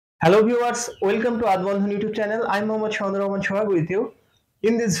Hello viewers, welcome to Bondhon YouTube channel. I'm Mohammad Shahab with you.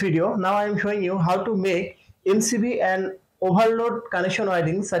 In this video, now I am showing you how to make MCB and overload connection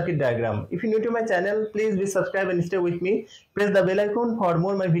wiring circuit diagram. If you're new to my channel, please be subscribed and stay with me. Press the bell icon for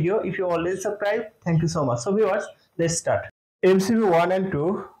more my video. If you already subscribed, thank you so much. So viewers, let's start. MCB 1 and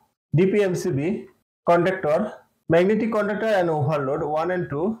 2, DP MCB, contactor, magnetic contactor and overload 1 and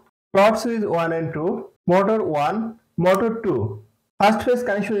 2, plot switch 1 and 2, motor 1, motor 2. First phase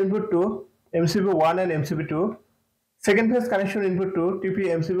connection input to MCB1 and MCB2, second phase connection input to TP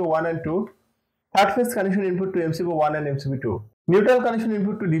MCB1 and 2, third phase connection input to MCB1 and MCB2, neutral connection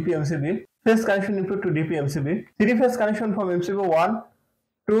input to DP MCB, phase connection input to DP MCB, three phase connection from MCB1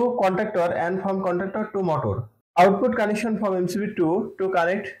 to contactor and from contactor to motor, output connection from MCB2 to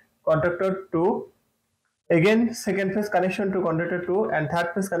connect contactor 2, again second phase connection to contactor 2 and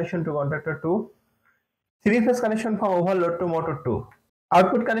third phase connection to contactor 2, three phase connection from overload to motor 2,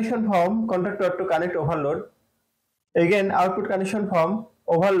 output connection from contactor to connect overload, again output connection from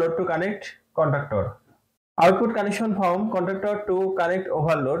overload to connect contactor, output connection from contactor to connect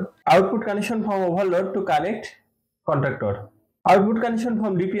overload, output connection from overload to connect contactor, output connection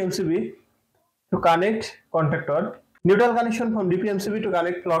from DP MCB to connect contactor, neutral connection from DP MCB to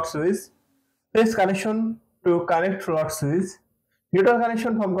connect float switch, phase connection to connect float switch, neutral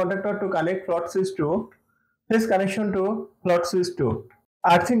connection from contactor to connect float switch to phase connection to float switch 2,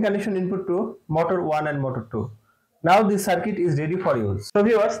 earthing connection input to motor 1 and motor 2. Now this circuit is ready for use. So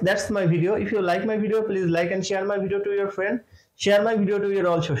viewers, that's my video. If you like my video, please like and share my video to your friend. Share my video to your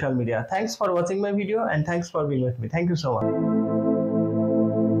all social media. Thanks for watching my video and thanks for being with me. Thank you so much.